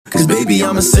cause baby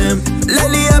I'm a simp.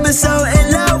 Lately I've been so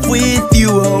in love with you,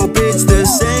 hope it's the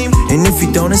same. And if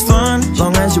you don't, it's fun,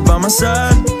 long as you're by my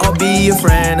side. I'll be your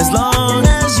friend as long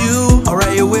as you are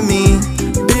right here with me.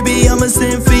 Baby, I'm a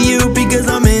simp for you because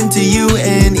I'm into you.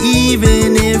 And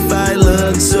even if I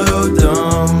look so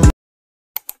dumb.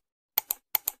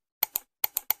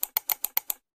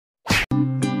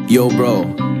 Yo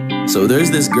bro, so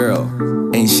there's this girl,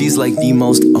 and she's like the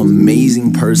most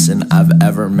amazing person I've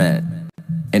ever met.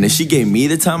 And if she gave me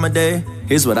the time of day,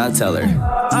 here's what I tell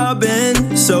her. I've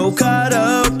been so caught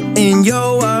up in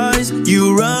your eyes,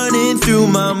 you running through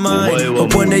my mind.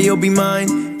 But one day you'll be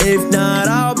mine, if not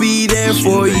I'll be there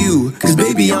for you. Cause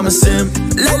baby I'm a simp.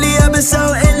 Lately I've been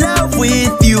so in love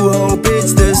with you, hope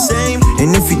it's the same.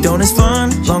 And if you don't, it's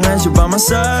fun, long as you're by my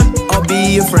side. I'll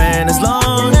be your friend as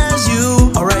long as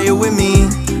you are right here with me.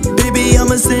 Baby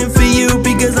I'm a simp for you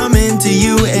because I'm into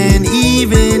you. And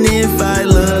even if I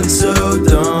look so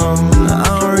dumb,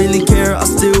 I don't really care, I'll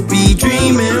still be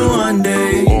dreaming one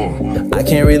day. I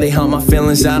can't really help my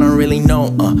feelings, I don't really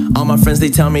know. All my friends, they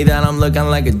tell me that I'm looking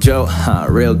like a joke.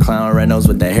 Real clown, red nose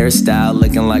with the hairstyle,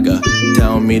 looking like a,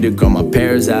 tell me to grow my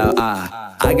pears out.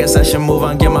 I guess I should move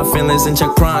on, get my feelings in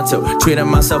check pronto. Treating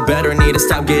myself better, need to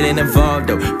stop getting involved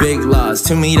though. Big loss,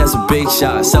 to me that's a big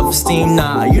shot. Self-esteem,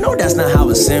 nah, you know that's not how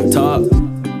a simp talk.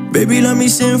 Baby, let me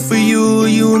simp for you,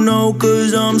 you know,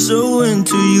 cause I'm so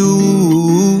into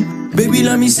you. Baby,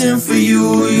 let me simp for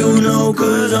you, you know,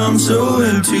 cause I'm so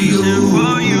into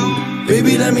you.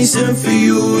 Baby, let me simp for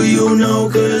you, you know,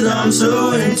 cause I'm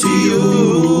so into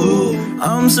you.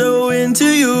 I'm so into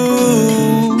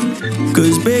you,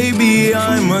 cause baby,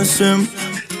 I'm a simp.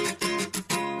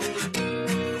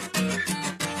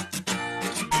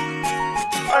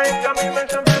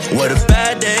 What a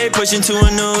bad day, pushing to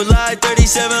a new life.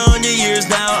 3700 years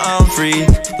now, I'm free.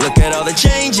 Look at all the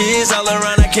changes all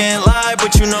around, I can't lie.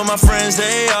 But you know my friends,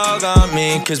 they all got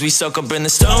me. Cause we soak up in the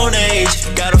stone age.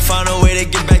 Gotta find a way to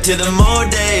get back to the more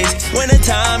days. Winter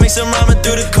time, make some ramen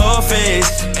through the cold phase.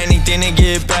 Anything to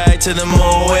get back to the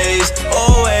more ways,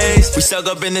 always. We soak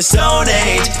up in the stone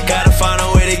age. Gotta find a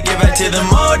way to get back to the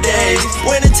more days.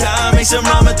 Winter time, make some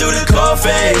ramen through the cold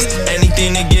phase.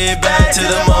 Anything to get back to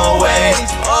the more ways,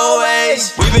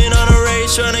 always. We've been on a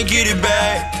race trying to get it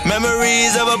back.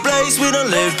 Memories of a place we don't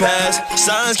live past.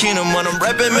 Science Kingdom when I'm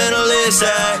reppin' mentalist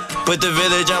at. Put the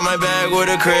village on my back with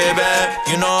a crib at.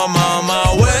 You know I'm on my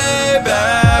way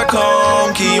back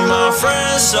home. Keep my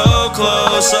friends so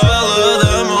close. All of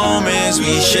the moments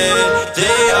we share,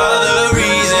 they are the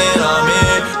reason I'm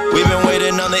here. We've been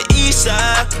waiting on the east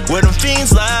side where them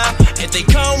fiends lie. If they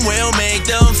come, we'll make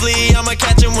them flee. I'ma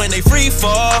catch them when they free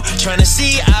fall. Tryna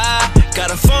see, I got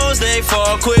the phones, they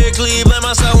fall quickly. Blame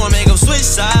myself and make them switch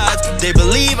sides. They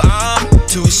believe I'm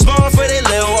too small for their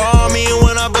little army.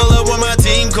 When I pull up with my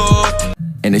team core.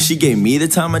 And if she gave me the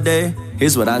time of day,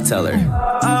 here's what I tell her.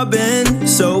 I've been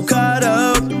so caught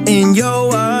up in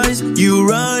your eyes, you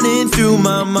running through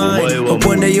my mind. But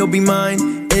one day you'll be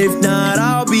mine, if not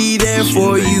I'll be there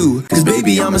for you. Cause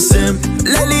baby I'm a simp.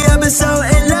 Lately I've been so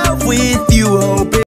in love with